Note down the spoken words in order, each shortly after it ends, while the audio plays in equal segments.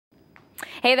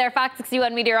Hey there, Fox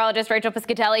 61 meteorologist Rachel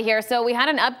Piscatelli here. So we had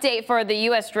an update for the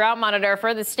U.S. Drought Monitor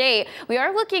for the state. We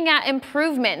are looking at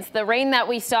improvements. The rain that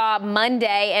we saw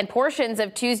Monday and portions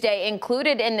of Tuesday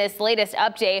included in this latest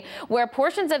update, where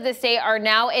portions of the state are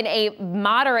now in a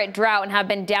moderate drought and have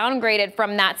been downgraded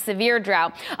from that severe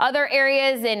drought. Other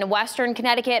areas in western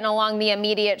Connecticut and along the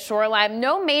immediate shoreline,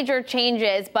 no major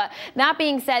changes. But that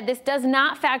being said, this does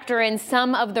not factor in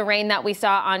some of the rain that we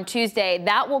saw on Tuesday.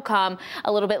 That will come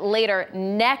a little bit later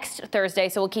next Thursday,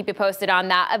 so we'll keep you posted on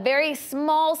that. A very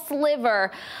small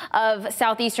sliver of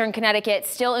southeastern Connecticut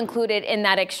still included in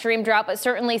that extreme drought, but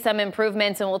certainly some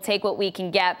improvements, and we'll take what we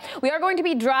can get. We are going to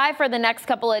be dry for the next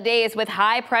couple of days with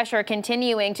high pressure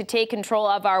continuing to take control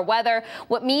of our weather.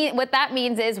 What that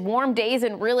means is warm days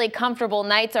and really comfortable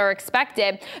nights are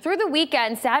expected. Through the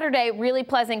weekend, Saturday, really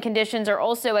pleasant conditions are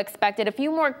also expected. A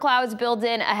few more clouds build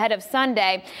in ahead of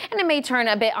Sunday, and it may turn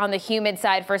a bit on the humid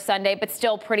side for Sunday, but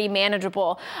still pretty manageable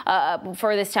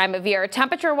for this time of year.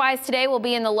 Temperature-wise today will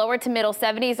be in the lower to middle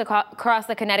 70s across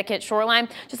the Connecticut shoreline,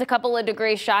 just a couple of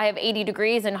degrees shy of 80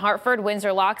 degrees in Hartford.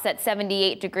 Windsor locks at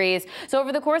 78 degrees. So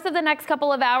over the course of the next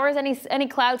couple of hours, any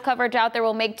clouds coverage out there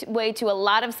will make way to a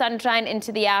lot of sunshine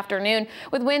into the afternoon,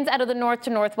 with winds out of the north to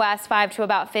northwest 5 to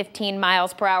about 15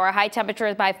 miles per hour. High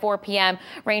temperatures by 4 p.m.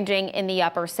 ranging in the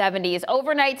upper 70s.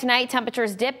 Overnight tonight,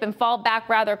 temperatures dip and fall back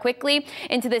rather quickly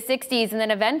into the 60s and then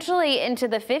eventually into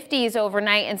the 50s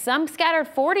overnight, and some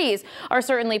scattered 40s are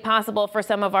certainly possible for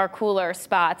some of our cooler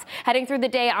spots. Heading through the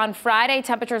day on Friday,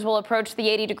 temperatures will approach the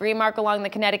 80-degree mark along the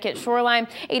Connecticut shoreline,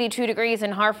 82 degrees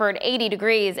in Hartford, 80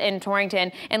 degrees in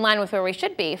Torrington, in line with where we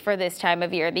should be for this time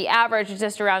of year. The average is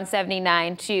just around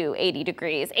 79 to 80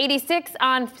 degrees. 86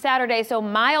 on Saturday, so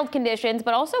mild conditions,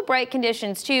 but also bright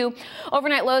conditions too.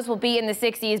 Overnight lows will be in the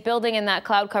 60s, building in that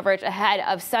cloud coverage ahead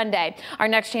of Sunday. Our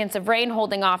next chance of rain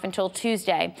holding off until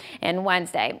Tuesday and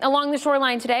Wednesday. Along the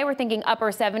shoreline today, we're thinking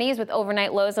upper 70s with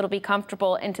overnight lows that'll be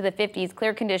comfortable into the 50s.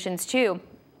 Clear conditions too.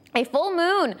 A full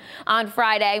moon on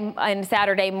Friday and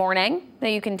Saturday morning. Now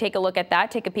you can take a look at that,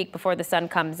 take a peek before the sun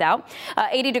comes out.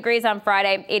 80 degrees on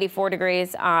Friday, 84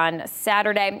 degrees on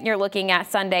Saturday. You're looking at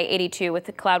Sunday, 82 with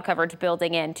the cloud coverage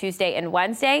building in. Tuesday and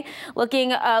Wednesday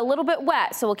looking a little bit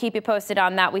wet, so we'll keep you posted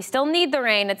on that. We still need the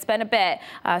rain. It's been a bit,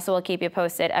 so we'll keep you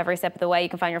posted every step of the way. You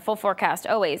can find your full forecast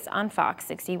always on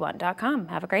fox61.com.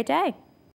 Have a great day.